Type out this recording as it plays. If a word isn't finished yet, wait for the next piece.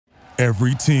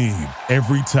Every team,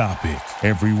 every topic,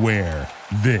 everywhere.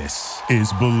 This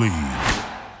is Believe.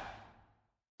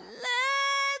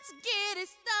 Let's get it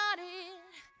started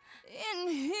in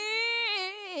here.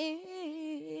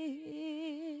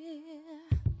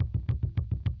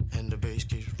 And the bass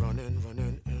keeps running. 5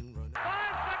 seconds left in the game.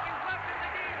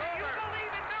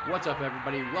 What's up,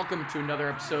 everybody? Welcome to another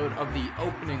episode of The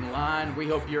Opening Line. We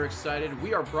hope you're excited.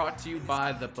 We are brought to you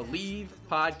by the Believe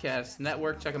Podcast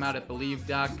Network. Check them out at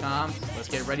Believe.com. Let's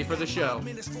get ready for the show.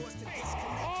 So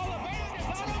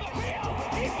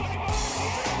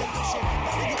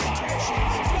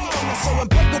I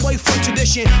break away from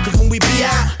tradition, cause when we be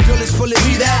out, girl, it's full of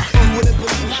me that. You wouldn't believe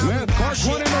how Smith,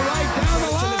 Carson running the right down the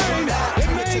line. It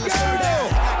may go.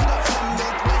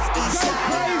 Go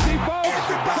crazy, folks.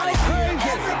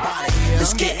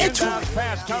 Let's get into it.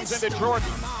 Pass comes into Jordan.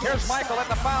 Here's Michael at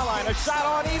the foul line. A shot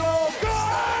on Elo.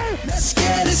 Good. Let's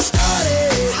get it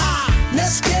started.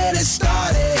 Let's get it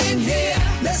started in here.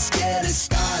 Let's get it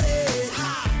started.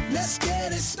 Let's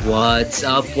get it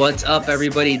started. What's up,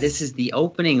 everybody? This is The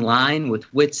Opening Line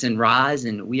with Wits and Roz,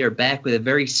 and we are back with a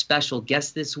very special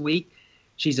guest this week.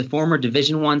 She's a former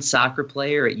Division I soccer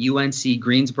player at UNC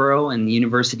Greensboro and the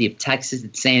University of Texas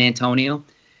at San Antonio.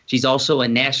 She's also a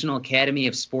National Academy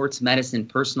of Sports Medicine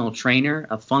personal trainer,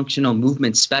 a functional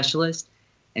movement specialist,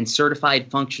 and certified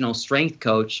functional strength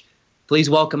coach. Please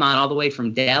welcome on all the way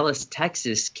from Dallas,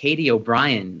 Texas, Katie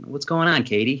O'Brien. What's going on,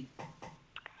 Katie?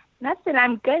 Nothing.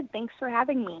 I'm good. Thanks for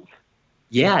having me.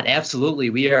 Yeah, absolutely.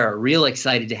 We are real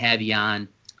excited to have you on.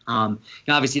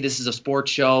 Obviously, this is a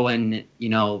sports show, and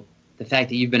the fact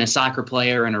that you've been a soccer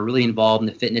player and are really involved in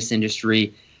the fitness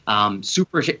industry,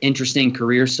 super interesting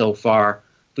career so far.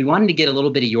 We wanted to get a little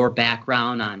bit of your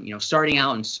background on, starting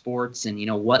out in sports and,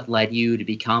 what led you to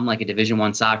become like a Division I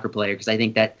soccer player, because I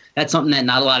think that's something that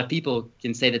not a lot of people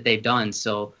can say that they've done.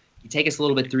 So you take us a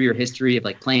little bit through your history of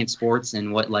like playing sports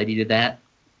and what led you to that.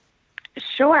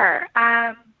 Sure.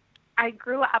 I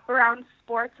grew up around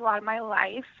sports a lot of my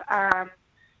life.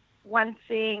 One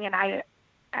thing, and I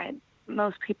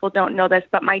most people don't know this,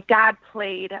 but my dad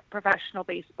played professional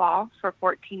baseball for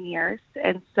 14 years.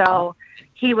 And so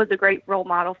he was a great role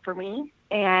model for me,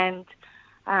 and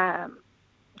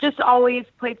just always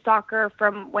played soccer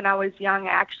from when I was young.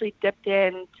 I actually dipped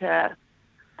into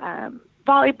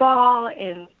volleyball,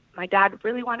 and my dad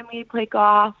really wanted me to play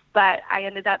golf, but I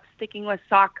ended up sticking with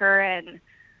soccer, and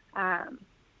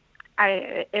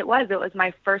it was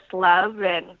my first love,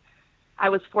 and I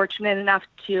was fortunate enough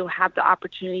to have the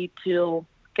opportunity to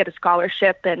get a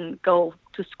scholarship and go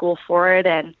to school for it.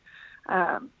 And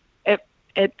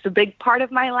it's a big part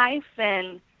of my life,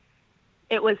 and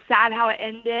it was sad how it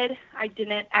ended. I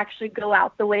didn't actually go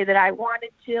out the way that I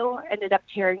wanted to. Ended up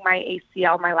tearing my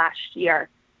ACL my last year.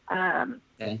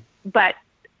 But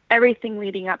everything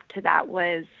leading up to that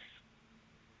was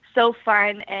so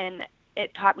fun, and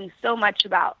it taught me so much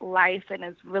about life, and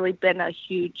has really been a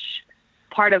huge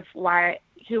part of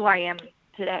who I am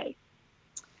today.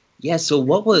 Yeah. So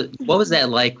what was that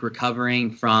like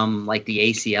recovering from like the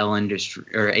ACL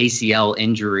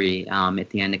injury at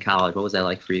the end of college? What was that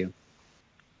like for you?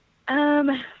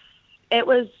 It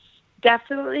was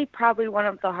definitely probably one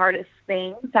of the hardest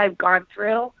things I've gone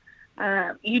through.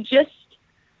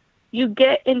 You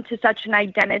get into such an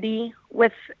identity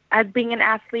as being an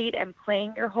athlete and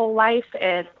playing your whole life.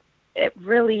 And it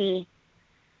really,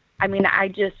 I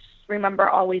just remember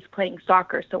always playing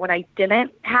soccer. So when I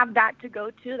didn't have that to go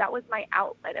to, that was my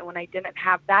outlet. And when I didn't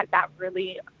have that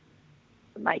really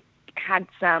had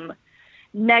some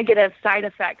negative side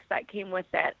effects that came with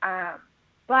it.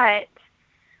 But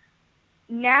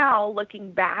now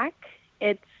looking back,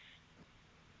 it's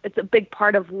a big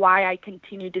part of why I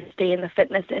continue to stay in the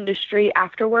fitness industry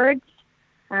afterwards.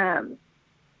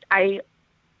 I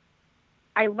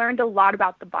learned a lot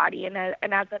about the body, and as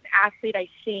an athlete, I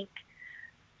think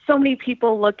so many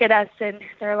people look at us and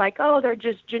they're like, oh, they're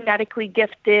just genetically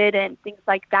gifted and things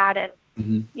like that. And,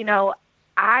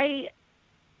 I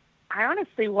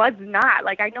honestly was not.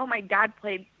 Like, I know my dad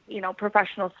played,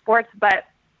 professional sports, but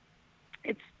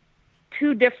it's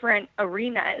two different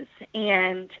arenas.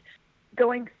 And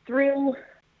going through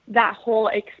that whole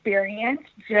experience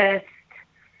just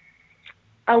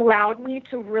allowed me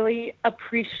to really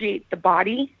appreciate the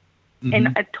body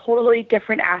in a totally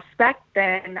different aspect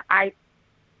than I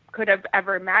could have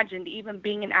ever imagined, even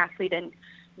being an athlete and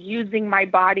using my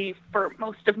body for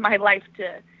most of my life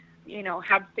to,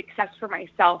 have success for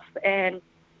myself. And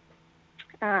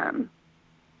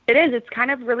it's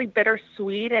kind of really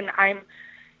bittersweet, and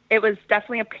it was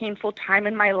definitely a painful time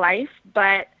in my life,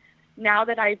 but now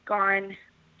that I've gone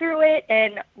through it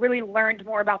and really learned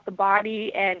more about the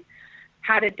body and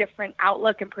had a different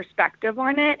outlook and perspective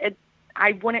on it,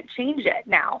 I wouldn't change it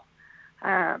now.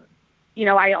 You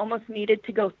know, I almost needed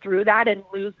to go through that and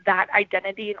lose that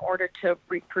identity in order to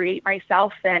recreate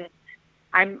myself. And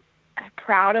I'm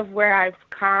proud of where I've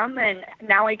come, and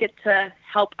now I get to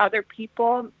help other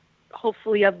people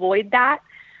hopefully avoid that.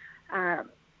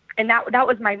 And that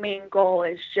was my main goal,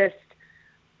 is just,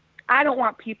 I don't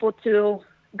want people to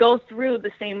go through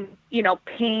the same, you know,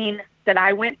 pain that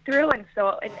I went through. And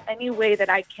so in any way that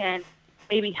I can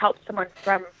maybe help someone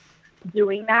from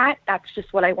doing that, that's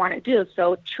just what I want to do.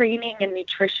 So training and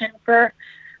nutrition for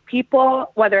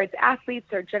people, whether it's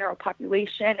athletes or general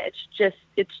population,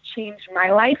 it's changed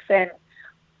my life, and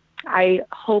I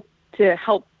hope to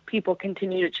help people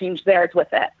continue to change theirs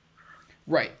with it.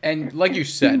 Right. And like you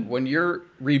said, when you're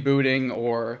rebooting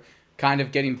or kind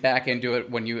of getting back into it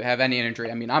when you have any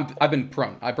injury, I mean, I've been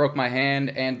prone. I broke my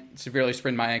hand and severely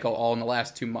sprained my ankle all in the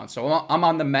last 2 months. So I'm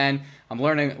on the mend. I'm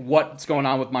learning what's going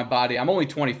on with my body. I'm only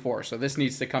 24, so this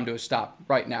needs to come to a stop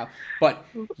right now. But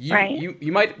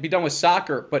you might be done with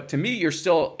soccer, but to me, you're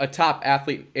still a top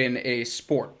athlete in a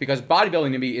sport, because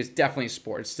bodybuilding to me is definitely a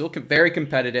sport. It's still very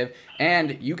competitive,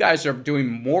 and you guys are doing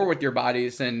more with your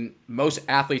bodies than most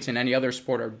athletes in any other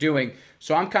sport are doing.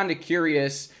 So I'm kind of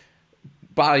curious,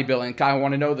 bodybuilding, kind of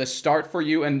want to know the start for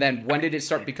you, and then when did it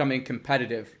start becoming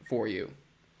competitive for you?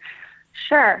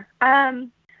 Sure.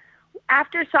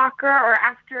 After soccer, or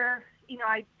after, you know,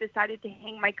 I decided to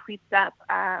hang my cleats up,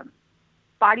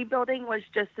 bodybuilding was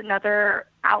just another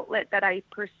outlet that I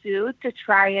pursued to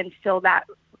try and fill that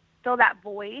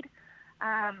void.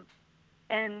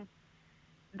 And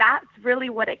that's really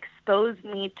what exposed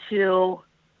me to,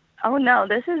 oh no,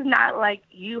 this is not like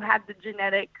you had the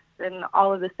genetics and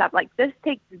all of this stuff. Like, this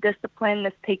takes discipline,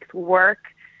 this takes work.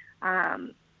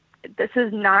 This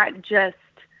is not just,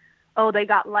 oh, they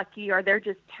got lucky or they're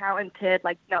just talented.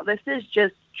 Like, no, this is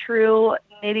just true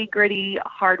nitty-gritty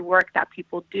hard work that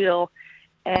people do,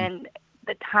 and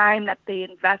the time that they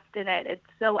invest in it, it's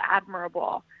so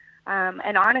admirable.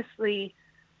 And honestly,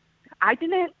 I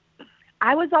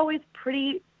was always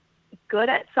pretty good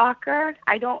at soccer.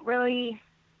 I'm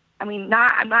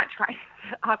not trying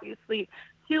to obviously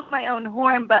toot my own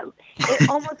horn, but it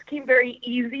almost came very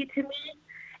easy to me,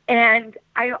 and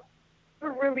I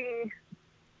really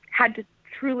had to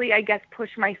truly, I guess,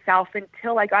 push myself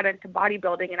until I got into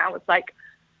bodybuilding, and I was like,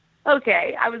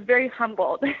 okay, I was very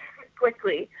humbled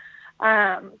quickly.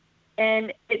 And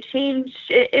it changed.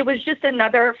 It was just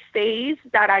another phase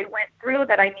that I went through,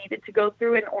 that I needed to go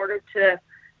through in order to,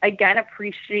 again,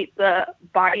 appreciate the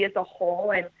body as a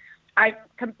whole. And I'm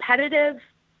competitive.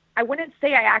 I wouldn't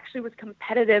say I actually was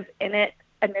competitive in it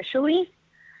initially.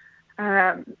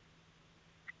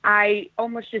 I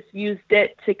almost just used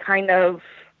it to kind of,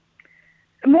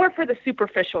 more for the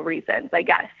superficial reasons, I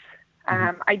guess.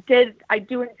 I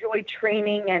do enjoy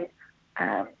training and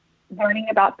learning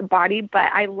about the body,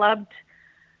 but I loved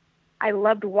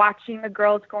watching the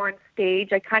girls go on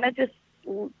stage. I kind of just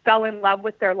fell in love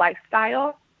with their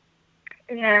lifestyle.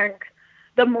 And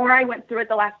the more I went through it,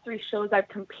 the last 3 shows I've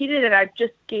competed in, I've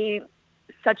just gained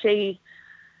such a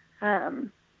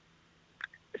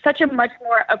much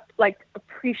more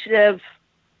appreciative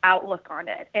outlook on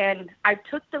it. And I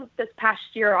took this past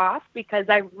year off because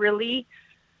I really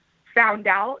found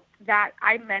out that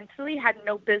I mentally had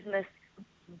no business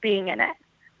being in it.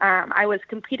 I was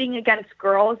competing against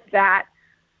girls that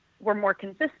were more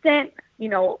consistent. You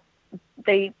know,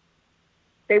 they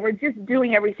were just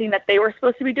doing everything that they were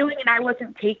supposed to be doing, and I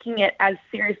wasn't taking it as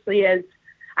seriously as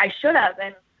I should have.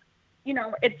 And, you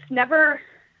know, it's never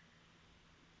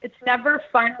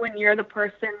fun when you're the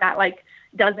person that, like,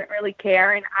 doesn't really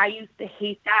care. And I used to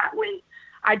hate that when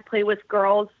I'd play with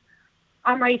girls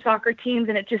on my soccer teams,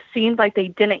 and it just seemed like they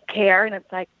didn't care. And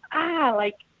it's like,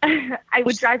 it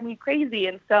would drive me crazy.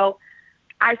 And so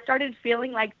I started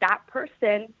feeling like that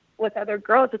person with other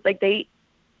girls. It's like they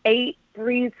ate,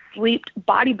 breathed, slept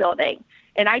bodybuilding.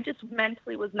 And I just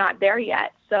mentally was not there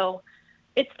yet. So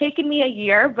it's taken me a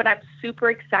year, but I'm super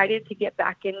excited to get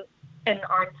back in and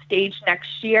on stage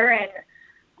next year.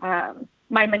 And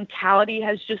my mentality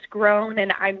has just grown,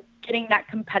 and I'm getting that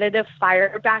competitive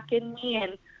fire back in me.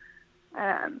 And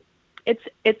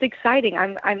it's exciting.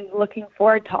 I'm looking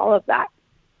forward to all of that.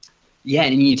 Yeah,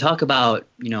 and you talk about,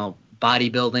 you know,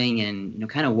 bodybuilding and, you know,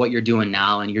 kind of what you're doing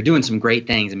now, and you're doing some great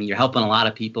things. I mean, you're helping a lot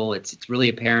of people. It's really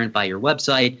apparent by your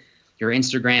website, your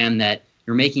Instagram, that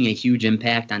you're making a huge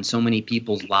impact on so many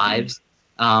people's lives.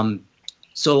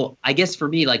 So I guess for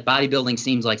me, like, bodybuilding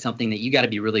seems like something that you got to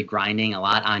be really grinding a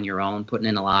lot on your own, putting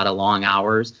in a lot of long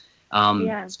hours. So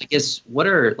I guess what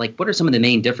are some of the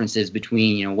main differences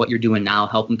between, you know, what you're doing now,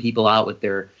 helping people out with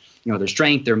their their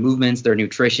strength, their movements, their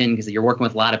nutrition, because you're working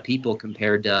with a lot of people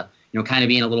compared to, kind of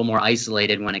being a little more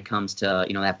isolated when it comes to,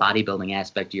 that bodybuilding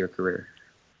aspect of your career?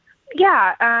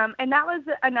 Yeah. And that was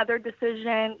another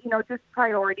decision, just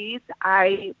priorities.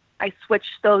 I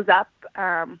switched those up.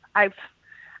 I've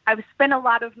spent a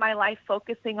lot of my life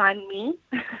focusing on me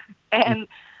and,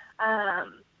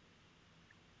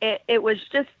 it was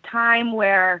just time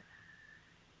where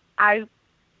I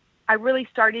really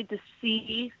started to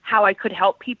see how I could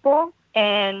help people,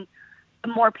 and the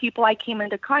more people I came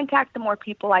into contact, the more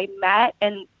people I met,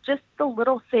 and just the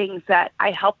little things that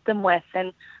I helped them with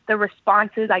and the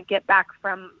responses I get back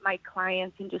from my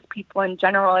clients and just people in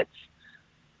general.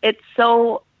 It's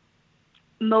so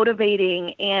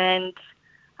motivating and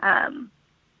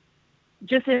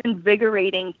just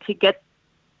invigorating to get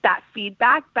that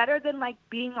feedback, better than like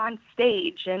being on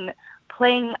stage and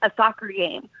playing a soccer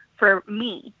game for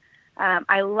me.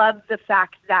 I love the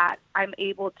fact that I'm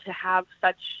able to have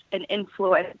such an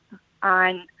influence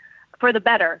for the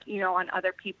better, on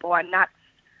other people. And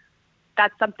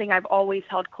that's something I've always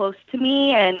held close to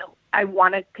me and I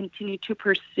want to continue to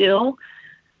pursue.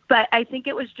 But I think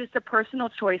it was just a personal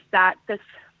choice that this,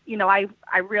 I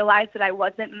realized that I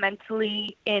wasn't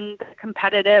mentally in the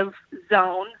competitive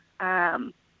zone.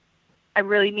 I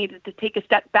really needed to take a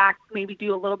step back, maybe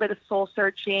do a little bit of soul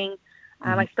searching.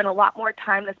 I spent a lot more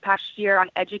time this past year on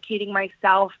educating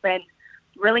myself and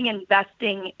really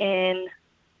investing in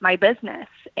my business.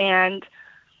 And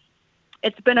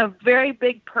it's been a very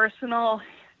big personal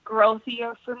growth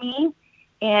year for me.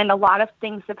 And a lot of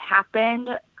things have happened,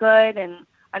 good and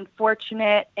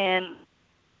unfortunate.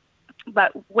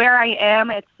 But where I am,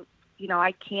 it's,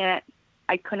 I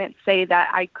couldn't say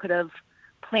that I could have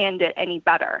planned it any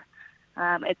better.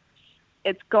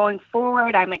 It's going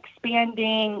forward. I'm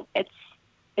expanding. It's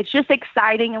just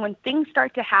exciting. And when things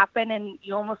start to happen and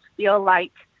you almost feel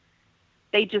like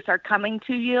they just are coming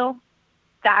to you,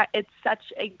 that it's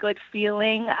such a good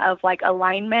feeling of like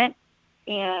alignment.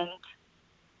 And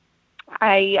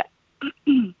I'm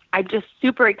just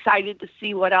super excited to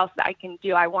see what else I can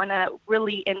do. I want to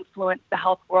really influence the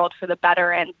health world for the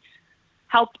better and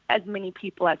help as many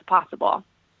people as possible.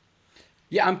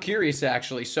 Yeah, I'm curious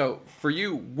actually. So for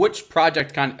you, which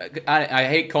project I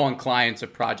hate calling clients a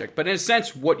project, but in a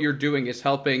sense, what you're doing is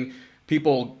helping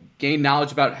people gain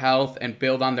knowledge about health and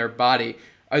build on their body.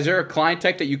 Is there a client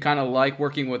type that you kind of like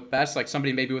working with best? Like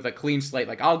somebody maybe with a clean slate?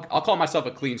 Like I'll call myself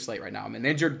a clean slate right now. I'm an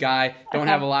injured guy, don't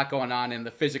have a lot going on in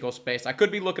the physical space. I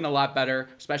could be looking a lot better,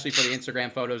 especially for the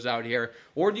Instagram photos out here.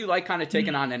 Or do you like kind of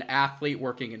taking on an athlete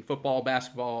working in football,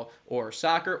 basketball, or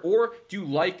soccer? Or do you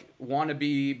like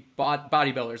wannabe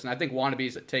bodybuilders? And I think wannabe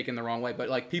is taken the wrong way, but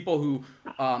like people who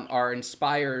are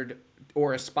inspired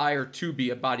or aspire to be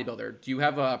a bodybuilder. Do you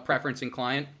have a preference in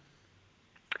client?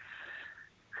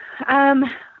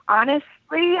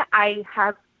 Honestly, I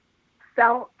have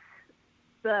felt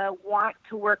the want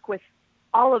to work with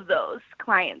all of those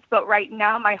clients, but right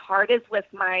now my heart is with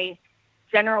my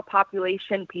general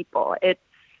population people.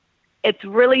 It's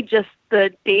really just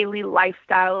the daily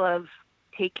lifestyle of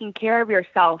taking care of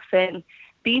yourself. And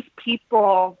these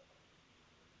people,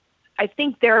 I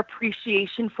think their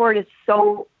appreciation for it is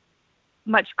so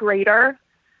much greater,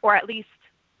 or at least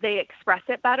they express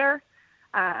it better.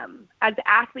 As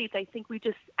athletes, I think we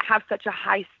just have such a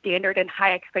high standard and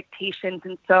high expectations.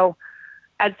 And so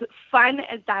as fun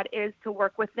as that is to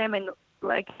work with them, and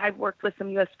like I've worked with some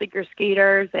U.S. figure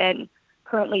skaters and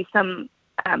currently some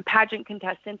pageant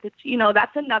contestants, it's,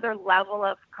 that's another level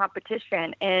of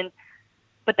competition.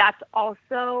 But that's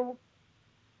also,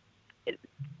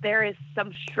 there is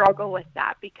some struggle with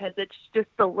that because it's just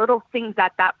the little things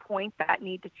at that point that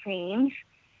need to change.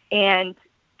 And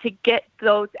to get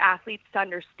those athletes to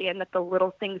understand that the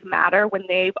little things matter when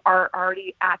they are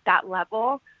already at that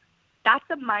level, that's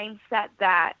a mindset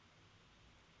that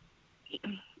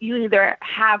you either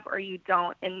have or you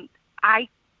don't. And I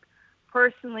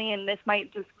personally, and this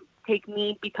might just take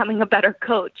me becoming a better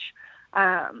coach,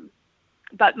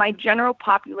 but my general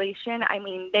population, I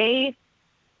mean, they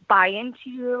buy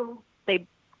into you, they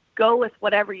go with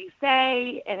whatever you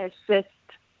say, and it's just,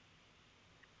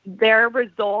 their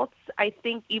results, I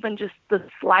think even just the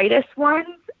slightest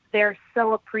ones, they're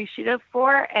so appreciative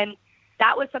for. And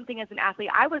that was something as an athlete,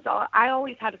 I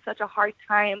always had such a hard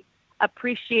time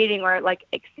appreciating or like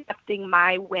accepting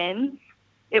my wins.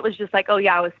 It was just like, oh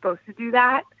yeah, I was supposed to do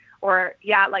that. Or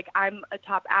yeah, like I'm a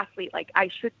top athlete, like I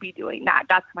should be doing that.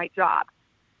 That's my job.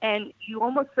 And you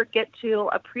almost forget to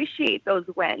appreciate those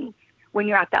wins when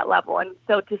you're at that level. And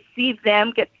so to see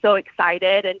them get so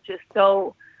excited and just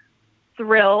so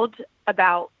thrilled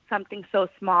about something so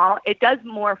small, it does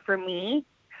more for me.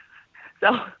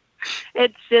 So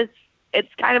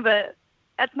it's kind of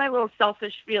that's my little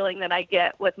selfish feeling that I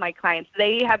get with my clients.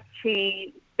 They have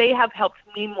helped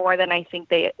me more than I think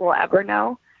they will ever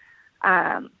know,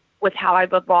 with how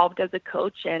I've evolved as a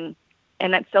coach.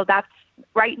 So that's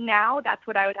right now, that's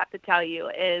what I would have to tell you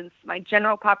is my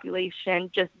general population,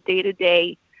 just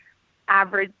day-to-day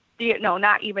average,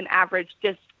 not even average,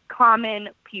 just common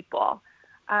people.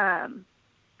 So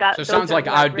it sounds like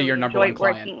I'd be your number one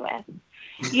client.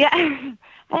 With. Yeah.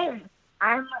 Hey,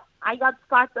 I got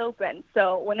spots open,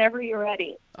 so whenever you're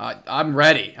ready. I'm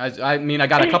ready. I mean, I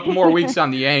got a couple more weeks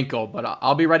on the ankle, but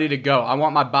I'll be ready to go. I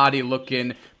want my body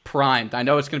looking primed. I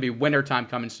know it's going to be wintertime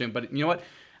coming soon, but you know what?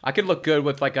 I could look good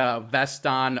with like a vest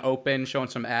on, open, showing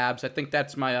some abs. I think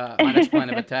that's my my next plan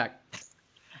of attack.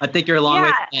 I think you're a long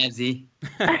way from absy.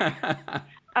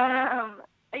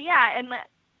 Yeah, and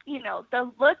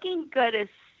the looking good is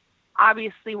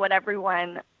obviously what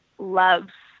everyone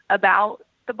loves about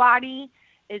the body.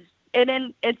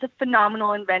 It's a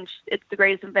phenomenal invention. It's the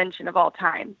greatest invention of all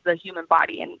time, the human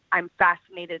body, and I'm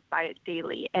fascinated by it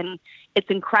daily, and it's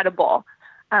incredible.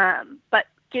 But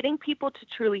getting people to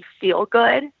truly feel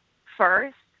good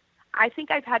first, I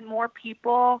think I've had more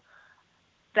people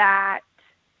that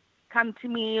come to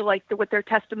me like with their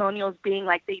testimonials being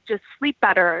like they just sleep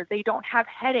better, they don't have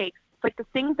headaches. Like the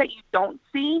things that you don't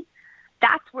see,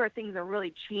 that's where things are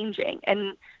really changing.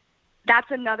 And that's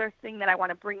another thing that I want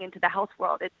to bring into the health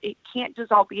world. It can't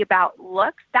just all be about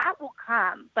looks. That will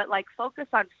come, but like focus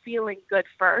on feeling good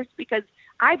first, because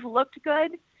I've looked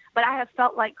good, but I have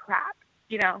felt like crap.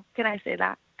 Can I say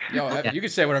that? Yo, you can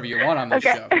say whatever you want on this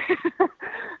show.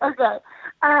 Okay.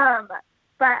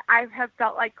 But I have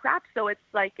felt like crap, so it's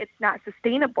like it's not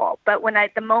sustainable. But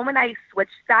the moment I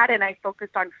switched that and I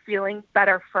focused on feeling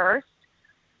better first,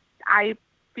 I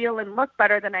feel and look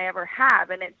better than I ever have.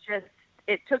 And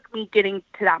it took me getting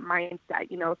to that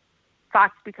mindset.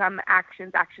 Thoughts become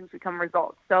actions, actions become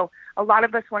results. So a lot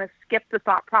of us want to skip the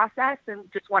thought process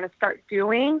and just want to start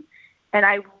doing. And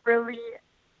I really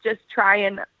just try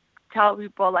and tell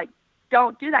people, like,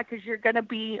 don't do that, because you're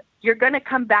going to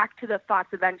come back to the thoughts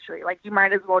eventually. Like, you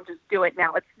might as well just do it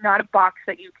now. It's not a box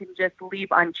that you can just leave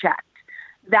unchecked.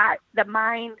 That the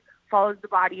mind follows the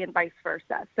body and vice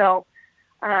versa. So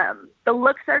the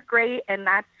looks are great, and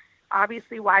that's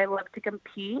obviously why I love to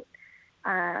compete.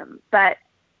 But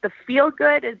the feel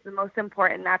good is the most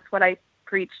important. That's what I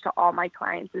preach to all my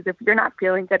clients, is if you're not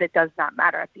feeling good, it does not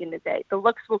matter at the end of the day. The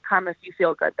looks will come if you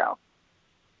feel good, though.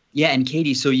 Yeah, and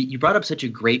Katie, so you brought up such a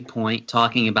great point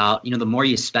talking about, the more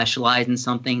you specialize in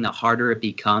something, the harder it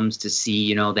becomes to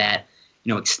see, that,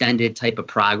 extended type of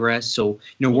progress. So,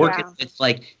 working with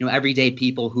everyday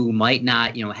people who might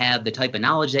not, have the type of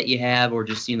knowledge that you have, or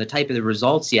just, the type of the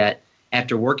results yet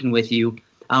after working with you.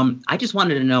 I just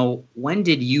wanted to know, when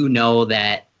did you know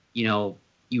that, you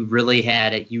really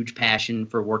had a huge passion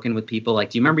for working with people?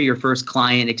 Like, do you remember your first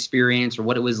client experience, or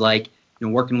what it was like,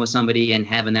 working with somebody and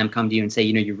having them come to you and say,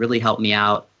 you really helped me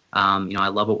out. I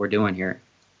love what we're doing here.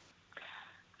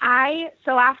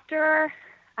 So after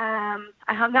I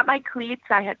hung up my cleats,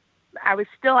 I was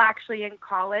still actually in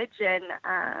college, and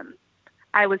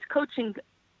I was coaching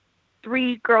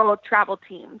 3 girl travel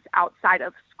teams outside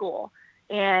of school.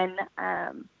 And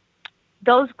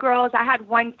those girls, I had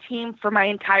one team for my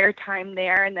entire time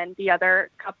there, and then the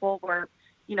other couple were,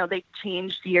 they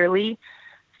changed yearly.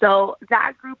 So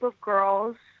that group of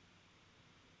girls,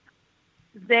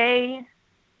 they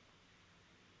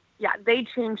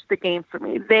changed the game for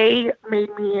me. They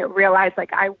made me realize,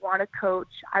 like, I want to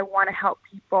coach. I want to help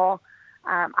people.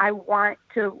 I want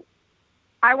to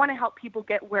help people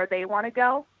get where they want to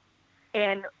go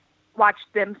and watch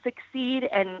them succeed.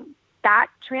 And that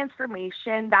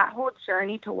transformation, that whole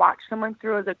journey to watch someone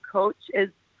through as a coach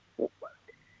is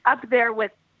up there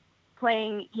with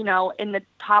playing, in the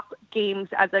top games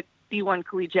as a D1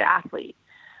 collegiate athlete.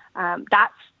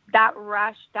 That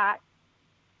rush, that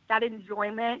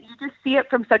enjoyment, you just see it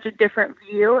from such a different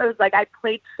view. It was like I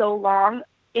played so long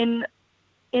in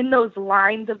those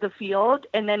lines of the field,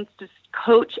 and then just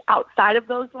coach outside of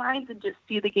those lines and just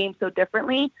see the game so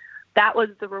differently. That was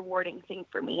the rewarding thing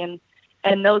for me.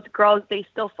 And those girls, they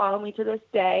still follow me to this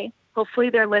day. Hopefully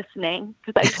they're listening,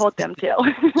 because I told them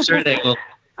to. Sure they will.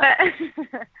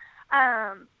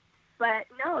 But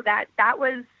no, that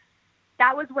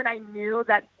was when I knew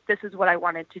that this is what I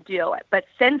wanted to do. But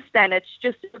since then, it's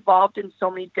just evolved in so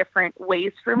many different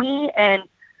ways for me. And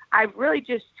I've really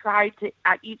just tried to,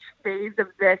 at each phase of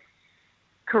this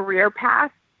career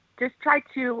path, just try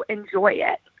to enjoy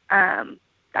it.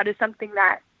 That is something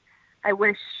that I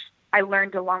wish I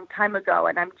learned a long time ago.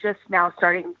 And I'm just now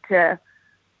starting to,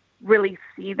 really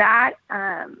see that.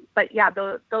 But yeah,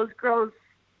 those girls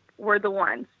were the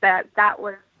ones that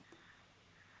was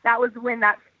when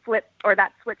that switch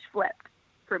flipped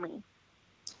for me.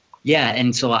 Yeah,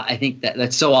 and so I think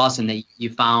that's so awesome that you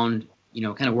found,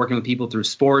 kind of working with people through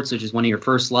sports, which is one of your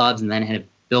first loves, and then had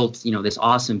built, this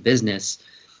awesome business.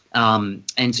 And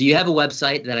so you have a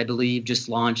website that I believe just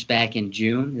launched back in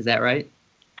June. Is that right?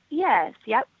 Yes.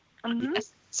 Yep. Mm-hmm.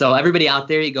 Yes. So everybody out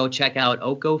there, you go check out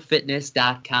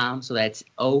okkofitness.com. So that's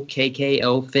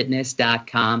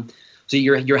OKKOfitness.com. So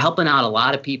you're helping out a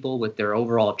lot of people with their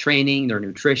overall training, their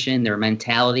nutrition, their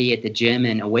mentality at the gym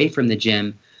and away from the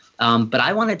gym. But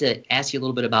I wanted to ask you a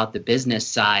little bit about the business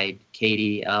side,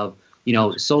 Katie, of,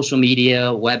 social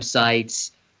media,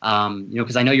 websites,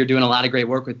 because I know you're doing a lot of great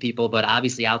work with people, but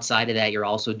obviously outside of that, you're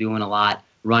also doing a lot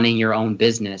running your own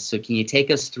business. So can you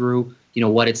take us through,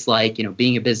 what it's like,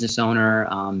 being a business owner,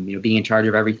 being in charge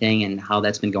of everything and how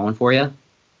that's been going for you?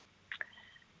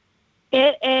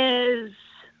 It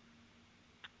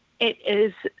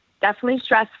is definitely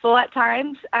stressful at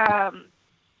times.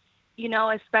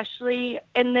 Especially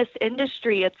in this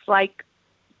industry, it's like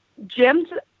gyms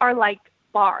are like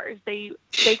bars. They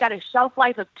got a shelf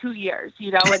life of 2 years,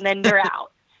 and then they're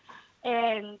out.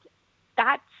 And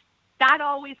that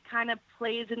always kind of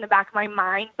plays in the back of my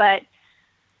mind. But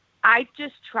I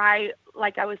just try,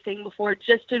 like I was saying before,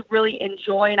 just to really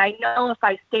enjoy. And I know if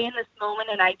I stay in this moment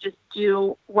and I just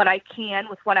do what I can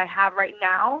with what I have right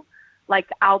now, like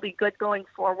I'll be good going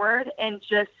forward, and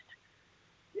just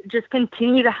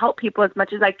continue to help people as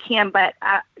much as I can. But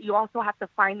you also have to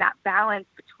find that balance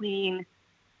between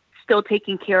still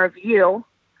taking care of you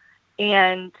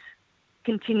and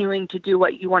continuing to do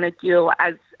what you want to do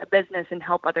as a business and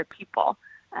help other people.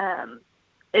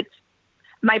 It's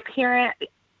my parent.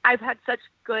 I've had such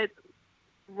good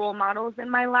role models in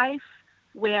my life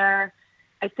where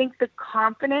I think the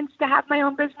confidence to have my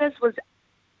own business was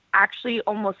actually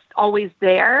almost always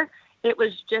there. It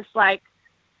was just like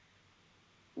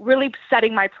really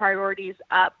setting my priorities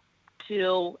up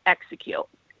to execute.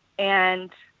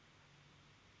 And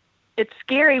it's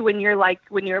scary when you're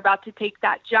about to take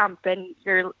that jump, and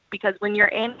because when you're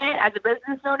in it as a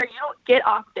business owner, you don't get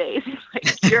off days.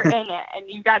 Like you're in it, and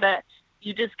you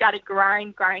just gotta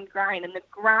grind. And the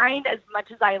grind, as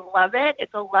much as I love it,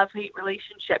 it's a love-hate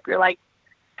relationship. You're like,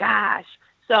 gosh.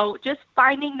 So just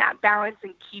finding that balance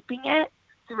and keeping it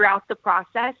throughout the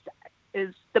process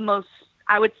is the most,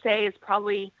 I would say, is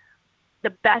probably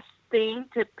the best thing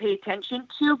to pay attention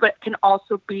to, but can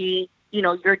also be,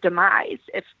 your demise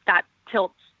if that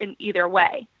tilts in either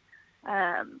way.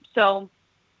 So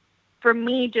for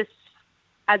me, just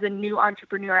as a new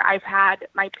entrepreneur, I've had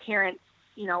my parents,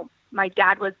 my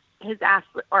dad was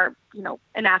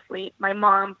an athlete. My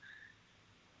mom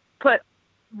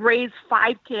raised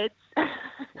 5 kids wow.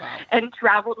 and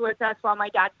traveled with us while my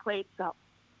dad played. So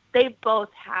they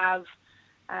both have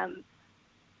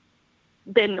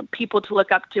been people to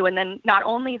look up to. And then not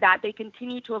only that, they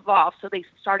continue to evolve. So they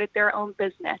started their own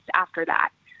business after that.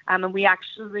 And we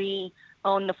actually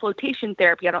own the flotation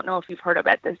therapy. I don't know if you've heard of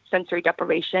it, the sensory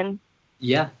deprivation.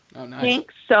 Yeah. Oh, nice.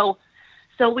 Tanks. So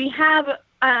we have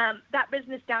that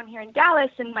business down here in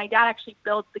Dallas, and my dad actually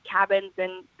builds the cabins,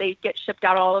 and they get shipped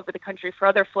out all over the country for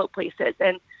other float places.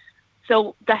 And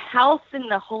so the health and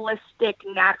the holistic,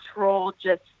 natural,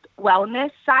 just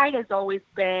wellness side has always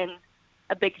been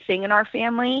a big thing in our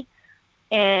family.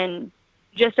 And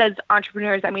just as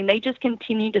entrepreneurs, they just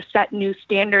continue to set new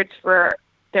standards for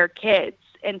their kids.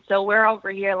 And so we're over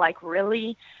here like,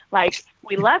 really? Like,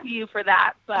 we love you for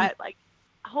that, but like,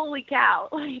 holy cow,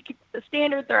 like the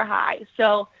standards are high.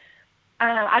 So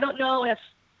I don't know if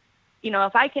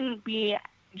I can be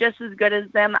just as good as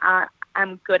them,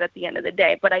 I'm good at the end of the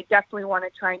day, but I definitely want to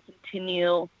try and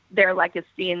continue their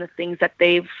legacy and the things that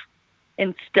they've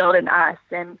instilled in us.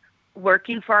 And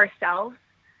working for ourselves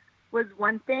was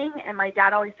one thing. And my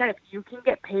dad always said, if you can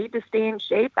get paid to stay in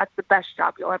shape, that's the best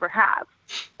job you'll ever have.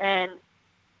 And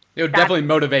it would definitely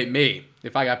motivate me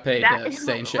if I got paid to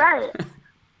stay in shape. Right.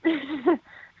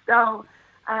 So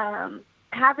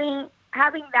having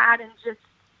that and just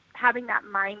having that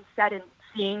mindset and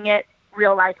seeing it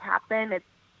real life happen,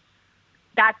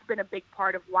 that's been a big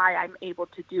part of why I'm able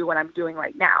to do what I'm doing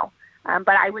right now.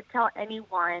 But I would tell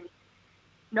anyone,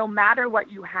 no matter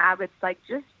what you have, it's like,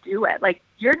 just do it. Like,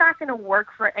 you're not going to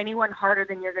work for anyone harder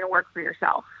than you're going to work for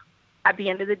yourself. At the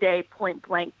end of the day, point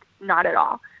blank, not at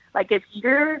all. Like, if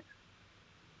you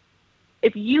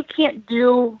can't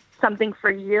do something for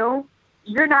you,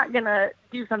 you're not going to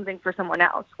do something for someone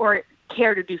else or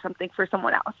care to do something for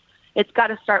someone else. It's got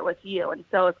to start with you. And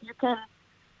so if you can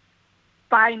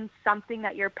find something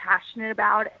that you're passionate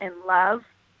about and love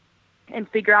and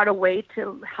figure out a way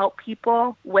to help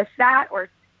people with that or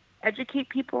educate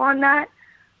people on that,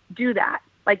 do that.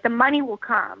 Like, the money will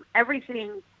come.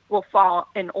 Everything will fall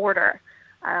in order.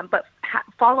 But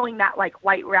following that, like,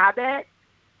 white rabbit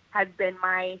has been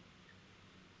my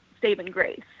saving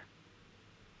grace.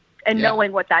 And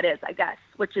knowing what that is, I guess,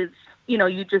 which is, you know,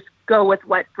 you just go with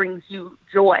what brings you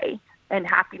joy and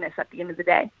happiness at the end of the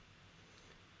day.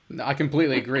 I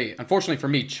completely agree. Unfortunately for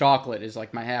me, chocolate is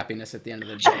like my happiness at the end of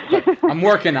the day. But I'm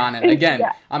working on it. Again,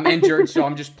 I'm injured, so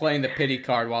I'm just playing the pity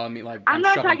card while I'm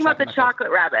not talking about the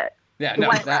chocolate rabbit. Yeah, no,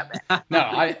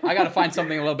 I got to find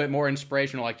something a little bit more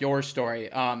inspirational, like your story.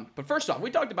 But first off, we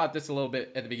talked about this a little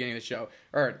bit at the beginning of the show,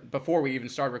 or before we even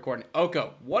started recording.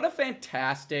 Oko, what a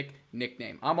fantastic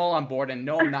nickname. I'm all on board, and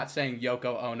no, I'm not saying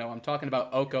Yoko Ono. I'm talking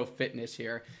about Oko Fitness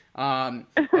here.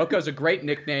 Oko's a great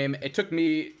nickname. It took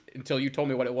me until you told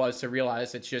me what it was to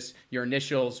realize it's just your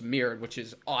initials mirrored, which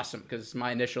is awesome because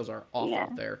my initials are awful.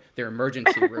 Yeah. They're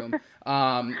emergency room.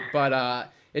 But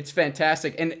it's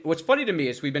fantastic. And what's funny to me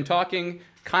is we've been talking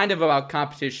kind of about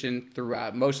competition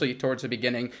throughout, mostly towards the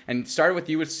beginning, and started with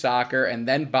you with soccer and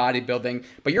then bodybuilding.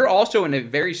 But you're also in a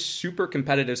very super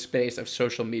competitive space of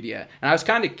social media. And I was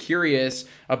kind of curious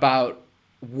about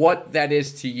what that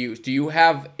is to you. Do you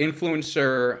have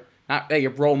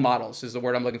role models is the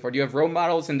word I'm looking for. Do you have role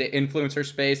models in the influencer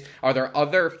space? Are there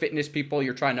other fitness people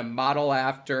you're trying to model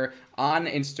after on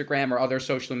Instagram or other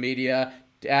social media?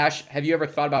 Ash, have you ever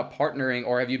thought about partnering,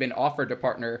 or have you been offered to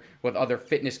partner with other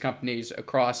fitness companies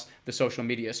across the social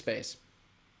media space?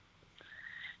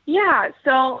 Yeah,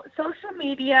 so social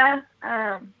media,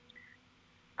 I'm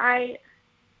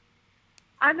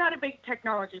not a big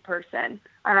technology person.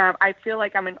 I feel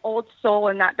like I'm an old soul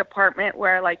in that department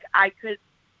where, like, I could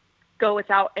go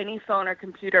without any phone or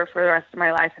computer for the rest of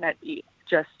my life and I'd be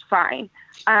just fine.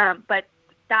 But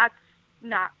that's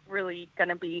not really going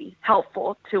to be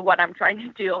helpful to what I'm trying to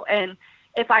do. And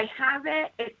if I have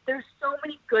it, there's so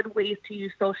many good ways to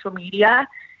use social media.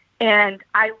 And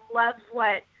I love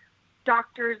what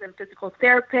doctors and physical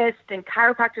therapists and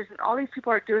chiropractors and all these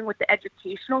people are doing with the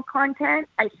educational content.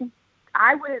 I think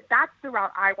that's the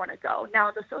route I want to go.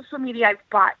 Now, the social media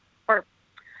I've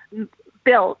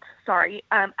built,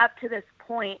 up to this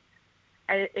point,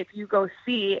 if you go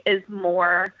see, is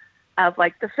more of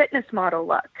like the fitness model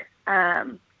look.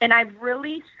 And I've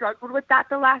really struggled with that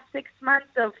the last 6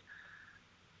 months of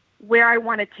where I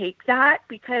want to take that,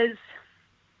 because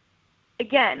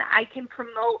again, I can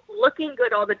promote looking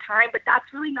good all the time, but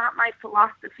that's really not my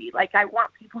philosophy. Like, I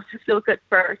want people to feel good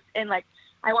first, and like,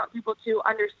 I want people to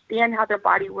understand how their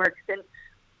body works. And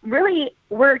really,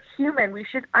 we're human. We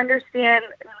should understand,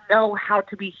 know how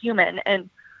to be human. And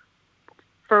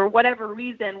for whatever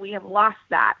reason, we have lost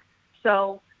that.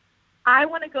 So I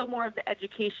want to go more of the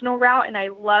educational route, and I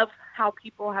love how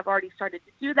people have already started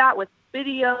to do that with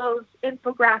videos,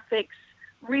 infographics,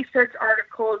 research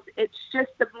articles. It's just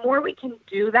the more we can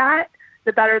do that,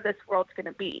 the better this world's going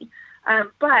to be.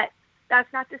 But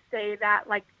that's not to say that,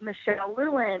 like, Michelle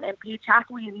Lewin and Paige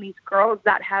Hathaway and these girls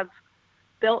that have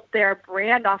built their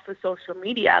brand off of social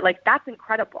media, like, that's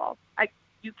incredible.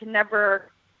 You can never,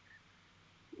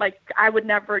 like, I would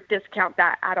never discount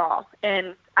that at all.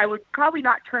 And I would probably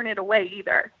not turn it away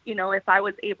either, you know, if I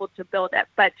was able to build it.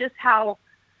 But just how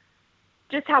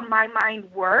my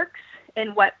mind works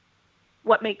and what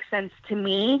makes sense to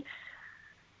me,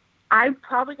 I'm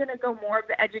probably going to go more of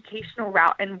the educational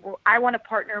route. And I want to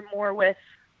partner more with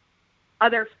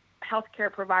other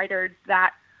healthcare providers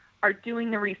that are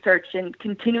doing the research and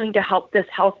continuing to help this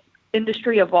health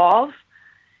industry evolve,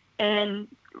 and,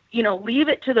 you know, leave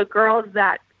it to the girls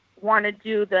that want to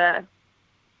do the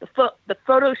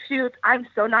photo shoots. I'm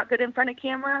so not good in front of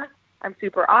camera. I'm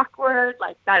super awkward.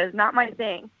 Like, that is not my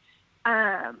thing.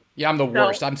 Yeah, I'm the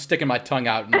worst. I'm sticking my tongue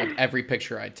out in like every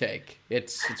picture I take.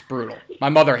 It's brutal. My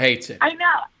mother hates it. I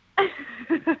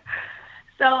know.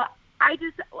 So I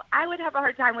would have a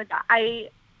hard time with that. I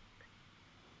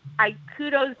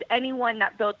kudos to anyone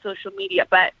that builds social media,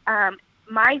 but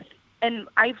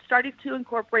I've started to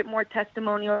incorporate more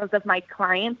testimonials of my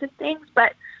clients and things,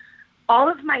 but all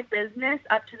of my business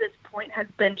up to this point has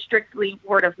been strictly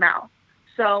word of mouth.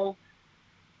 So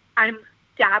I'm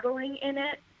dabbling in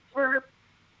it for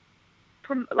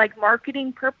like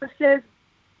marketing purposes,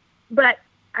 but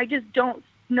I just don't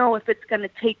know if it's going to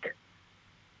take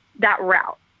that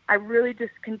route. I really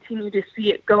just continue to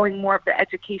see it going more of the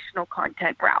educational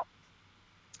content route.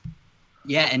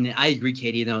 Yeah, and I agree,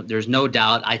 Katie. There's no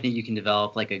doubt. I think you can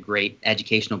develop like a great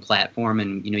educational platform,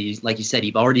 and like you said,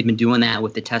 you've already been doing that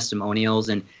with the testimonials.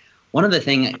 And one of the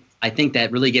things I think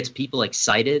that really gets people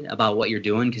excited about what you're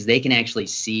doing, because they can actually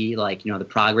see, like, the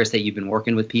progress that you've been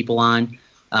working with people on.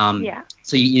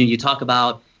 So you talk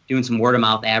about doing some word of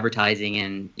mouth advertising,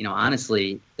 and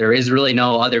honestly, there is really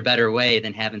no other better way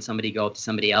than having somebody go up to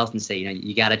somebody else and say,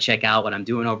 you got to check out what I'm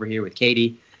doing over here with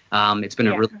Katie. It's been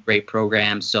a really great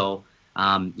program. So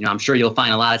I'm sure you'll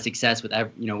find a lot of success with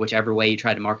whichever way you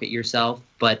try to market yourself.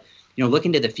 But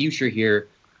looking to the future here,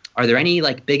 are there any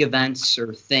like big events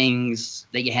or things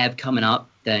that you have coming up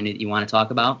that you want to talk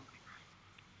about?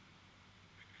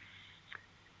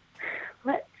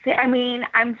 Let's see. I mean,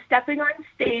 I'm stepping on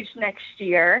stage next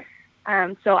year,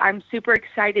 so I'm super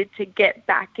excited to get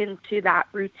back into that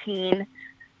routine.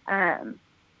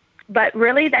 But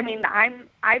really, I mean,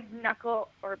 I've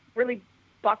really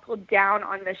buckled down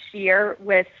on this year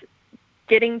with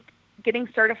getting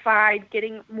certified,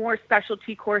 getting more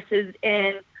specialty courses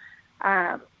in,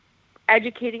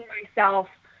 educating myself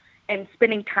and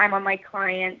spending time on my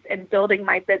clients and building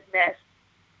my business.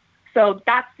 So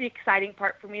that's the exciting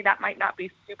part for me. That might not be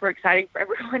super exciting for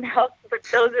everyone else, but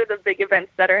those are the big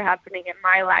events that are happening in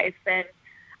my life. And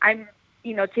I'm,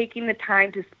 taking the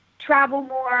time to travel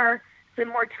more, spend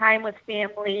more time with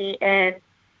family, and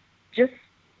just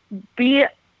be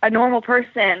a normal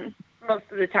person most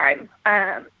of the time.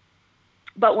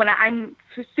 But when I'm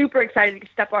super excited to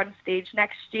step on stage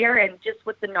next year, and just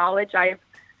with the knowledge I've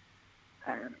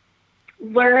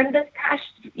learned this past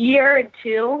year and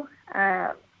two,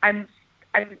 I'm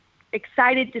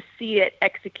excited to see it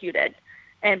executed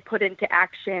and put into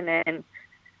action, and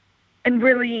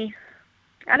really,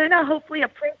 I don't know, hopefully a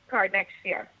Prince card next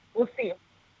year. We'll see.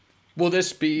 Will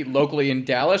this be locally in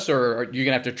Dallas, or are you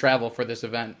gonna have to travel for this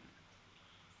event?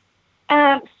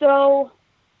 So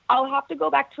I'll have to go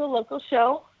back to a local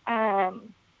show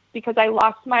because I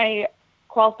lost my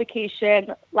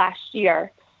qualification last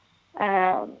year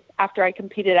after I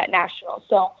competed at nationals.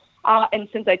 So, and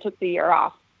since I took the year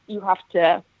off, you have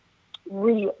to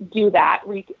redo that,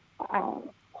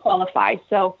 qualify.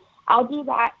 So I'll do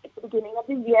that at the beginning of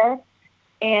the year,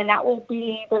 and that will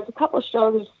be, there's a couple of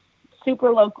shows,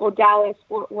 super local, Dallas,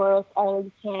 Fort Worth,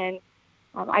 Arlington.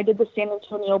 I did the San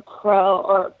Antonio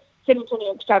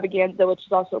Extravaganza, which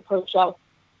is also a pro show,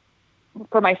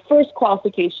 for my first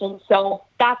qualification. So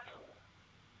that's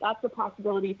a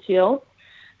possibility too.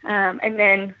 And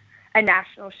then a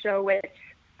national show, which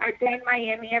I've done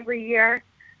Miami every year.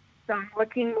 So I'm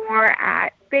looking more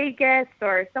at Vegas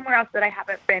or somewhere else that I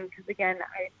haven't been, because again,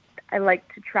 I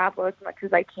like to travel as much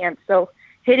as I can. So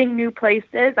hitting new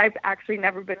places. I've actually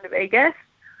never been to Vegas.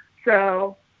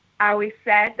 So I always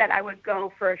said that I would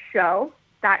go for a show.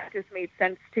 That just made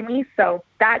sense to me. So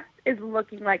that is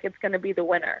looking like it's going to be the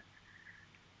winner.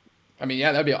 I mean,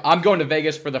 yeah, I'm going to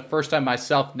Vegas for the first time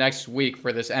myself next week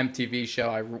for this MTV show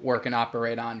I work and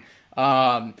operate on.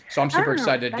 So I'm super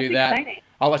excited to do that. Exciting.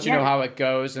 I'll let you know how it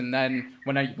goes. And then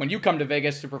when you come to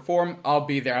Vegas to perform, I'll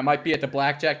be there. I might be at the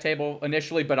blackjack table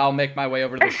initially, but I'll make my way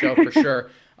over to the show for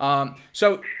sure.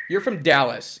 So you're from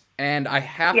Dallas, and I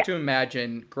have to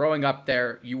imagine growing up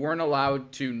there, you weren't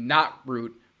allowed to not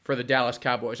root for the Dallas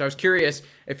Cowboys. I was curious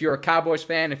if you're a Cowboys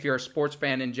fan, if you're a sports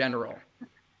fan in general.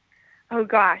 Oh,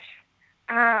 gosh.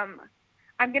 I'm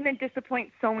going to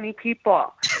disappoint so many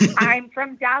people. I'm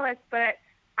from Dallas, but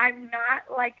I'm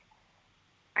not like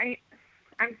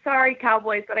I'm sorry,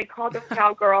 Cowboys, but I call them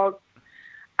Cowgirls.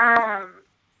 I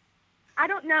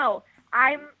don't know.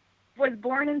 I was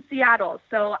born in Seattle,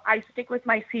 so I stick with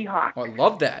my Seahawks. Oh, I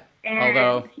love that. And,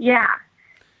 although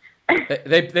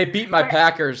they beat my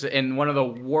Packers in one of the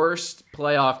worst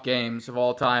playoff games of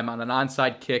all time on an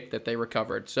onside kick that they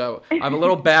recovered. So I have a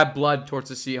little bad blood towards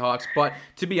the Seahawks. But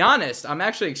to be honest, I'm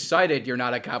actually excited you're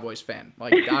not a Cowboys fan.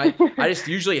 Like I just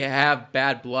usually have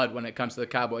bad blood when it comes to the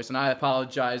Cowboys, and I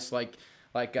apologize like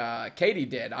Katie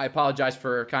did. I apologize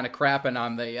for kind of crapping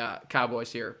on the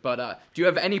Cowboys here. But do you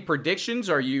have any predictions?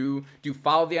 Do you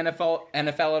follow the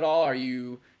NFL at all? Are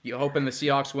you hoping the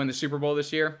Seahawks win the Super Bowl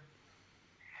this year?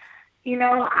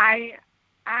 I'm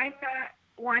not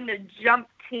one to jump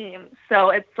teams,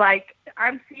 so it's like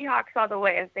I'm Seahawks all the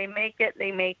way. If they make it,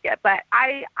 they make it. But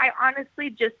I honestly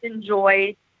just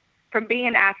enjoy, from being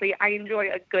an athlete, I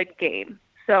enjoy a good game.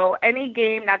 So any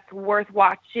game that's worth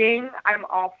watching, I'm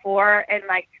all for. And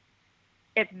like,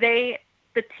 if the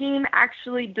team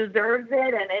actually deserves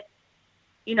it, and it's,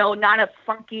 not a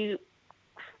funky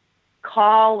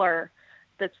call or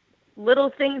the little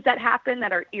things that happen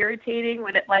that are irritating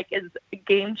when it like is a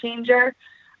game changer,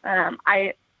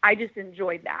 I just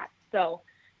enjoyed that. So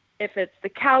if it's the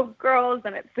Cowgirls,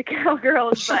 then it's the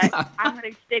Cowgirls, but I'm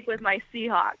going to stick with my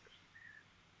Seahawks.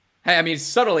 Hey, I mean,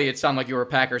 subtly, it sounded like you were a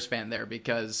Packers fan there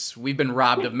because we've been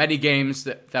robbed of many games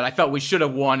that I felt we should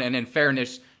have won and in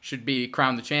fairness should be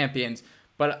crowned the champions.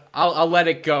 But I'll let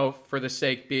it go for the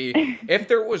sake be. If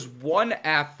there was one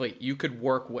athlete you could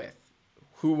work with,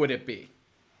 who would it be?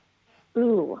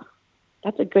 Ooh,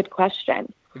 that's a good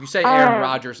question. If you say Aaron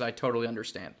Rodgers, I totally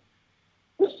understand.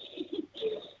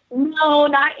 No,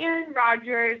 not Aaron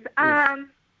Rodgers.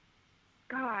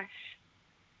 Gosh.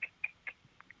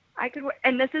 I could,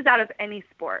 and this is out of any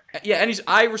sport. Yeah, and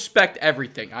I respect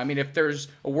everything. I mean, if there's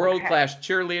a world-class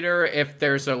cheerleader, if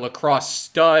there's a lacrosse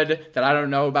stud that I don't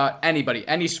know about, anybody,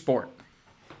 any sport.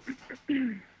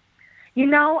 You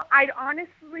know, I'd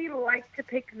honestly like to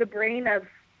pick the brain of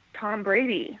Tom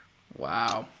Brady.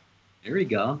 Wow. There we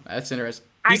go. That's interesting.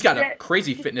 He's got a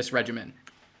crazy fitness regimen.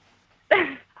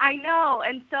 I know,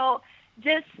 and so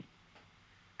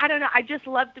I don't know, I just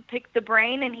love to pick the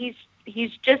brain, and he's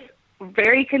just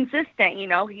very consistent. You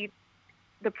know,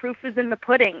 the proof is in the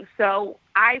pudding. So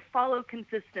I follow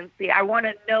consistency. I want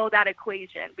to know that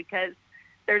equation because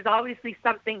there's obviously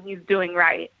something he's doing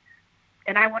right,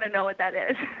 and I want to know what that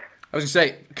is. I was going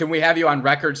to say, can we have you on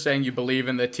record saying you believe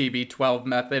in the TB12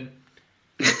 method?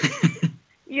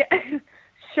 Yeah,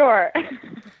 sure.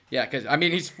 Yeah, because, I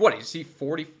mean, is he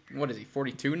 40? What is he,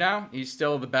 42 now? He's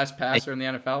still the best passer in the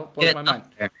NFL? Blows my mind.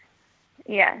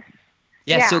 Yes.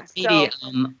 Yeah, so Katie,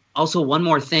 also one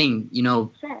more thing, you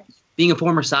know, being a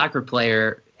former soccer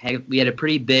player, we had a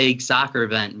pretty big soccer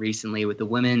event recently with the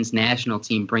women's national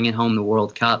team bringing home the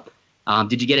World Cup.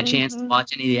 Did you get a chance to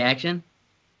watch any of the action?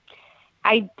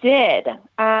 I did.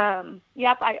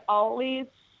 Yep, I always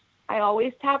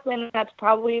tap in. That's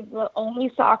probably the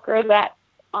only soccer that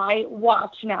I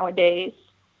watch nowadays.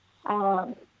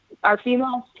 Our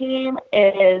females team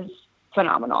is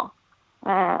phenomenal.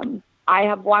 I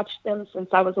have watched them since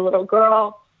I was a little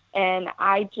girl, and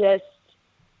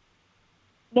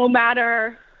no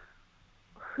matter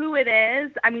who it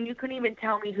is, I mean, you couldn't even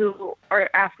tell me who or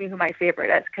ask me who my favorite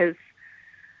is because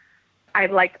I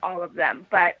like all of them.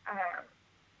 But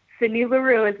Sydney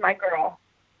Leroux is my girl,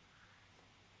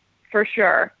 for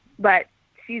sure. But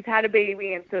she's had a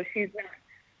baby, and so she's not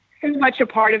so much a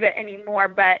part of it anymore.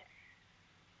 But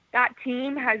that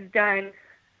team has done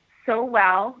so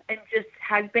well and just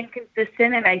has been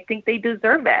consistent, and I think they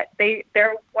deserve it.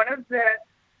 They're one of the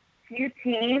few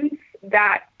teams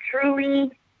that truly,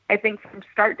 I think from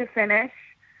start to finish,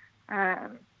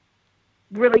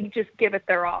 really just give it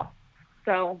their all.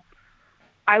 So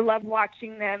I love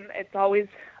watching them. It's always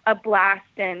a blast,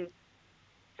 and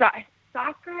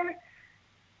soccer's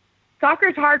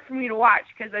hard for me to watch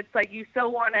because it's like you so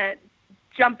want to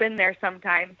jump in there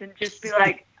sometimes and just be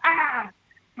like,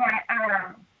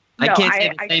 but I can't say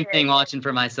the same thing watching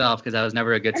for myself because I was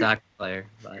never a good soccer player.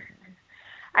 But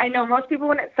I know most people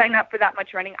wouldn't sign up for that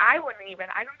much running. I wouldn't even.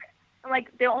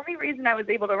 The only reason I was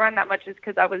able to run that much is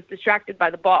because I was distracted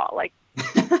by the ball. Like,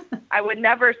 I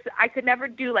could never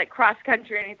do like cross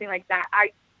country or anything like that.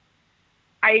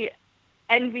 I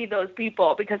envy those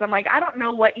people because I'm like, I don't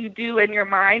know what you do in your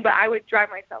mind, but I would drive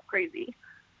myself crazy.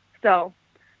 So.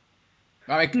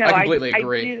 I completely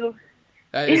agree.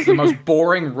 It's the most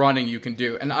boring running you can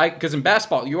do. And because in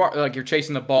basketball, you're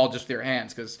chasing the ball just with your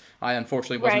hands because I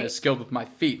unfortunately wasn't as skilled with my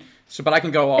feet. So, but I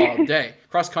can go all day.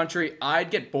 Cross country,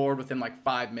 I'd get bored within like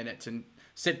 5 minutes and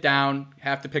sit down,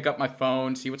 have to pick up my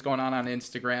phone, see what's going on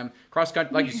Instagram. Cross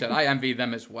country, like you said, I envy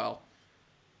them as well.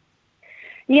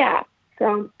 Yeah.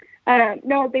 So,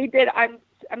 no, they did. I'm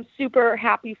super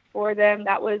happy for them.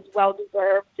 That was well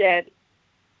deserved, and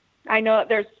I know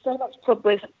there's so much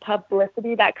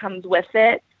publicity that comes with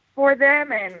it for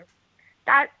them, and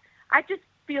that I just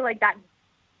feel like that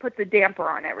puts a damper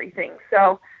on everything.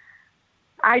 So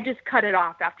I just cut it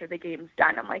off after the game's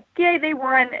done. I'm like, yay, they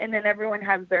won, and then everyone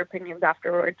has their opinions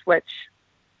afterwards, which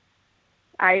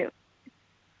I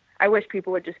wish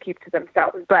people would just keep to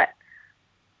themselves, but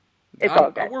it's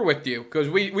all good. We're with you because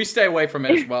we stay away from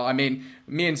it as well. I mean,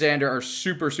 me and Xander are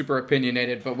super, super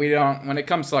opinionated, but we don't, when it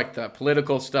comes to like the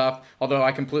political stuff, although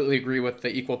I completely agree with the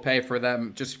equal pay for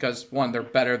them just because, one, they're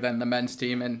better than the men's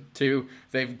team, and two,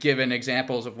 they've given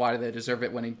examples of why they deserve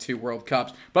it winning 2 World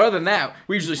Cups. But other than that,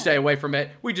 we usually stay away from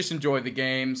it. We just enjoy the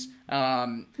games.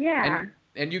 Yeah.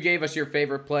 And you gave us your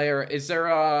favorite player. Is there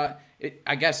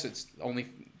I guess it's only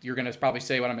you're going to probably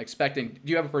say what I'm expecting. Do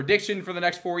you have a prediction for the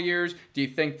next 4 years? Do you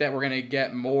think that we're going to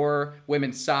get more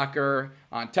women's soccer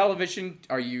on television?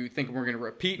 Are you thinking we're going to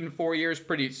repeat in 4 years?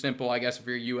 Pretty simple, I guess. If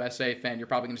you're a USA fan, you're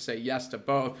probably going to say yes to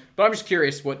both. But I'm just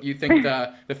curious what you think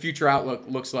the future outlook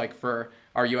looks like for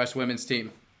our U.S. women's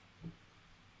team.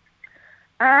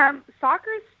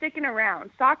 Soccer is sticking around.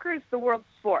 Soccer is the world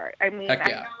sport. I mean, Heck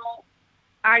yeah.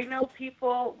 I know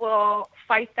people will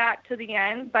fight that to the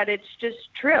end, but it's just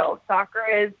true. Soccer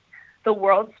is the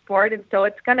world sport, and so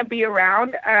it's going to be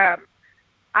around. I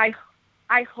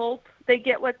hope they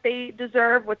get what they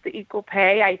deserve with the equal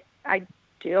pay. I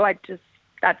do.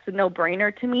 That's a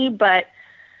no-brainer to me. But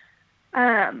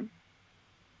in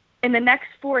the next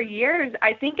 4 years,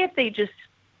 I think if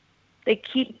they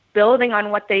keep building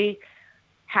on what they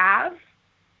have,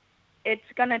 it's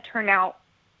going to turn out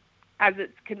as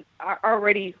it's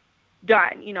already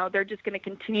done. You know, they're just going to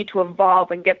continue to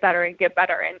evolve and get better and get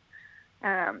better.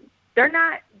 And they're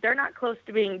not close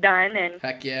to being done. And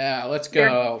heck yeah, let's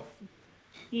go.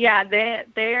 Yeah,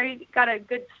 they got a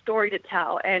good story to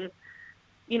tell. And,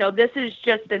 you know, this is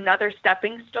just another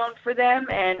stepping stone for them.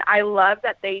 And I love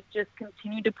that they just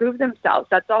continue to prove themselves.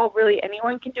 That's all really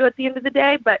anyone can do at the end of the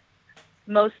day. But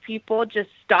most people just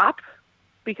stop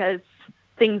because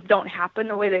things don't happen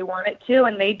the way they want it to,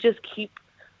 and they just keep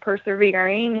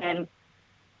persevering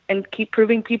and keep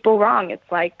proving people wrong.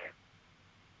 It's like,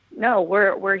 no,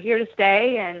 we're here to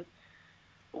stay, and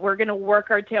we're going to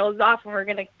work our tails off, and we're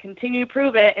going to continue to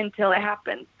prove it until it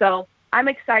happens. So I'm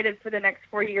excited for the next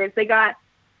 4 years.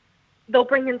 They'll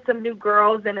bring in some new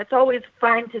girls, and it's always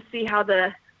fun to see how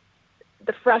the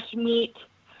fresh meat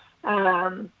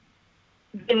get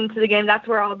into the game. That's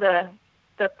where all the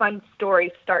fun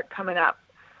stories start coming up.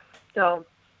 So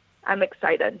I'm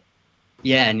excited.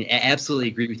 Yeah, and I absolutely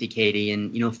agree with you, Katie.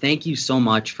 And, you know, thank you so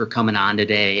much for coming on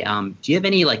today. Do you have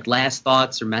any, last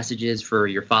thoughts or messages for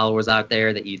your followers out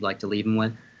there that you'd like to leave them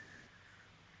with?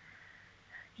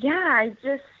 Yeah, I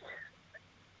just,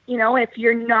 you know, if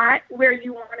you're not where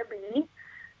you want to be,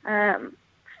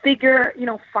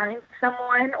 find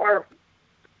someone or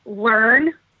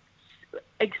learn,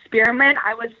 experiment.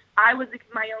 I was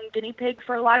my own guinea pig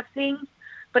for a lot of things,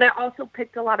 but I also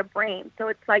picked a lot of brains. So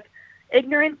it's like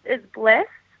ignorance is bliss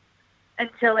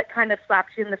until it kind of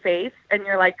slaps you in the face and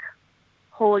you're like,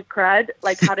 holy crud,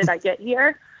 like, how did I get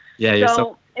here? Yeah.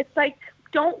 So it's like,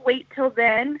 don't wait till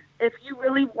then. If you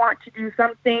really want to do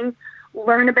something,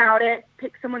 learn about it,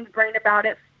 pick someone's brain about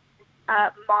it,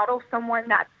 model someone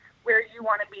that's where you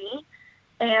want to be,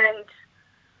 and,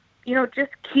 you know,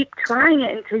 just keep trying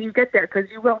it until you get there, because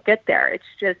you will get there.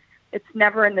 It's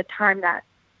never in the time that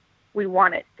we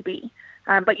want it to be.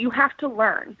 But you have to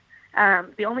learn.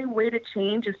 The only way to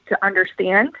change is to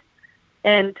understand,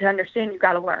 and to understand, you've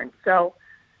got to learn. So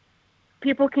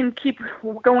people can keep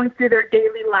going through their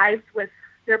daily lives with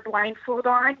their blindfold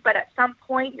on, but at some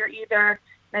point you're either,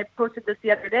 and I posted this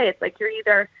the other day, it's like you're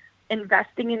either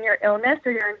investing in your illness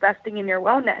or you're investing in your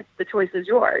wellness. The choice is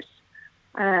yours.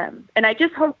 And I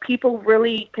just hope people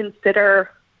really consider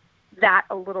that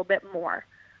a little bit more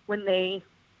when they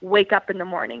wake up in the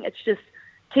morning. It's just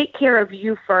take care of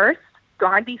you first.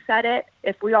 Gandhi said it.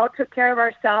 If we all took care of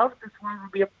ourselves, this world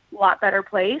would be a lot better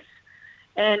place.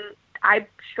 And I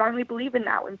strongly believe in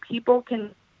that. When people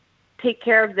can take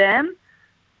care of them,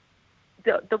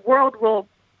 the world will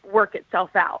work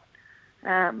itself out.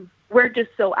 We're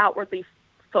just so outwardly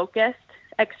focused,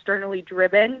 externally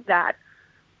driven, that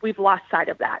we've lost sight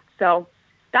of that. So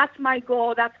that's my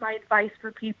goal. That's my advice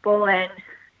for people. And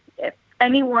if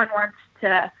anyone wants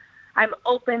to, I'm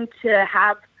open to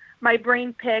have my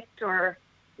brain picked or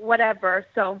whatever.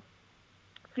 So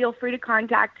feel free to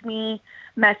contact me,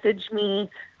 message me,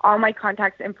 all my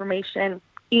contact information,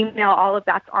 email, all of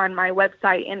that's on my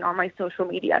website and on my social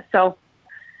media. So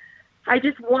I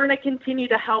just want to continue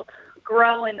to help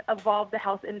grow and evolve the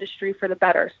health industry for the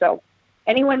better. So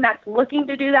anyone that's looking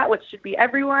to do that, which should be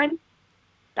everyone,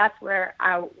 that's where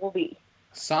I will be.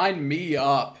 Sign me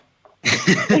up.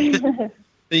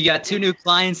 You got 2 new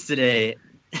clients today.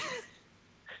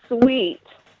 Sweet.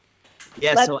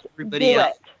 Yeah, Let's so everybody do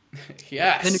else.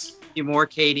 Yes. Couldn't be more,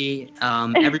 Katie.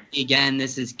 Everybody, again,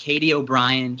 this is Katie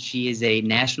O'Brien. She is a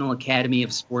National Academy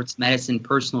of Sports Medicine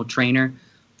personal trainer,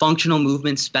 functional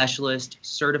movement specialist,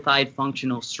 certified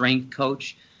functional strength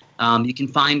coach. You can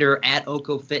find her at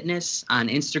Oko Fitness on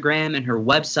Instagram, and her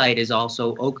website is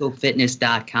also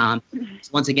okofitness.com. So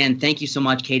once again, thank you so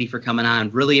much, Katie, for coming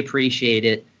on. Really appreciate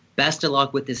it. Best of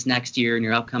luck with this next year in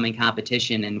your upcoming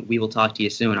competition, and we will talk to you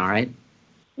soon, all right?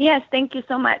 Yes, thank you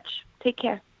so much. Take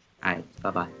care. All right,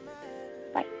 bye-bye.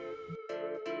 Bye.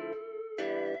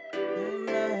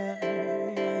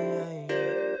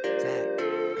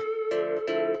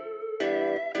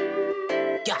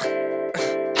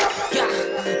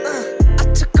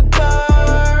 I took a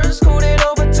bird, scooted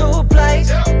over to a place.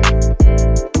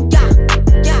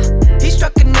 Yeah, he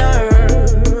struck a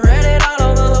nerve, read it all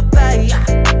over her face. I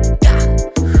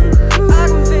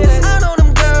can feel it. I know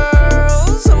them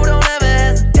girls who don't ever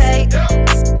hesitate.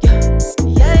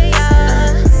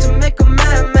 Yeah, to make a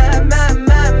man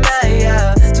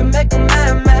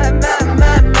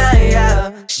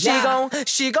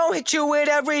gon' hit you with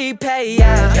that repay,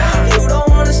 yeah. You don't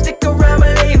wanna stick around,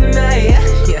 believe me,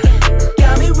 yeah.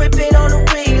 Got me ripping on the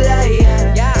relay,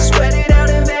 yeah. Sweat it out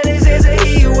in Venice, it's a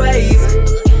heat wave.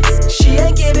 She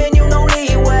ain't giving you no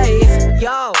leeway,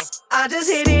 yo. I just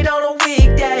hit it on a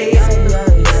weekday,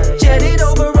 jet it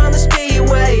over on the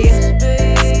speedway,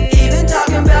 even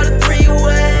talking about a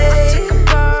three-way. I took a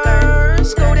burn,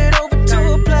 scooted over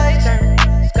to a place,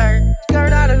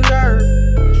 skirt out of dirt.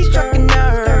 He struck a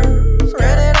nerve,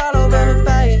 spread it all over her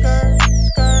face.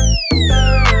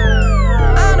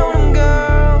 I know them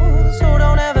girls who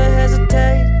don't ever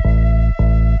hesitate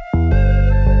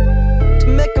to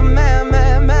make a man,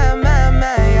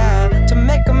 yeah. To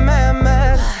make a man,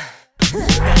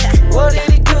 What did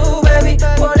he do, baby?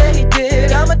 What did he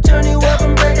did? I'ma turn you up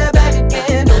and break that back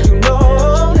again. Don't you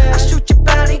know? I shoot your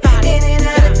body in and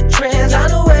out of the trance. I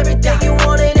know everything you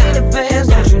wanted in advance.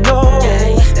 Don't you know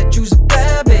that you's a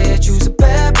bad bitch, you's a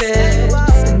bad bitch,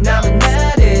 and I'm an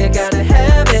addict, gotta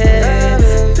have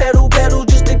it. Pedal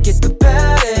just to get the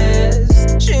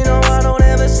baddest. She know I don't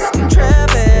ever sit in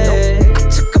traffic. I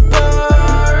took a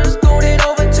bus, scooted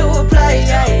over to a place.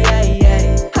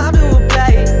 How do a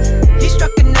place? He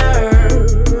struck a nerve,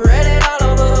 read it all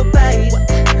over her face.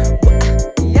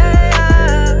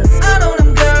 Yeah, I know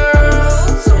them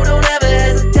girls who don't ever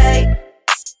hesitate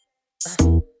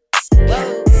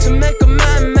to make a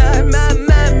man,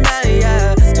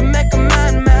 yeah. To make a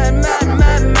man,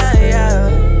 yeah.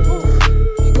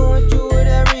 You gon' hit you with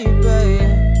that replay.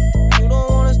 You don't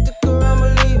wanna stick around,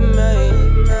 believe me.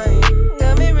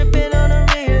 Got me ripping on a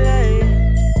relay.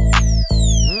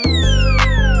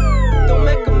 Don't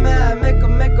make a mad, make a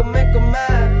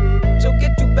mad. So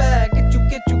get you back, get you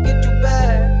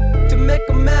back. To make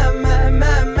a mad,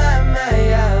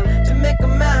 yeah. To make a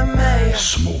mad, yeah.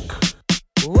 Smoke.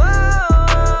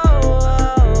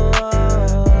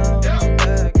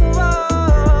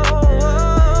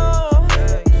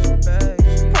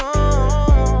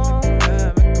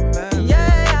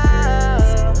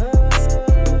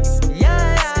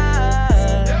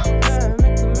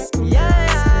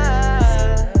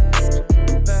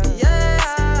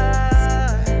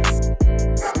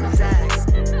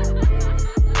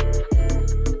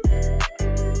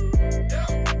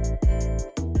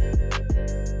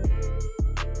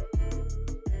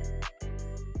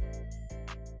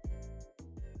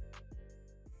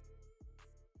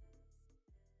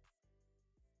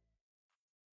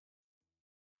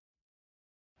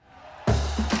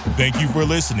 Thank you for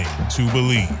listening to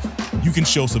Believe. You can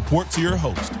show support to your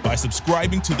host by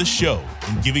subscribing to the show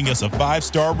and giving us a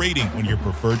 5-star rating on your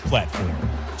preferred platform.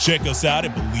 Check us out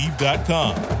at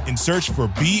Believe.com and search for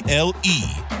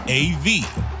BLEAV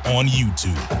on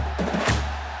YouTube.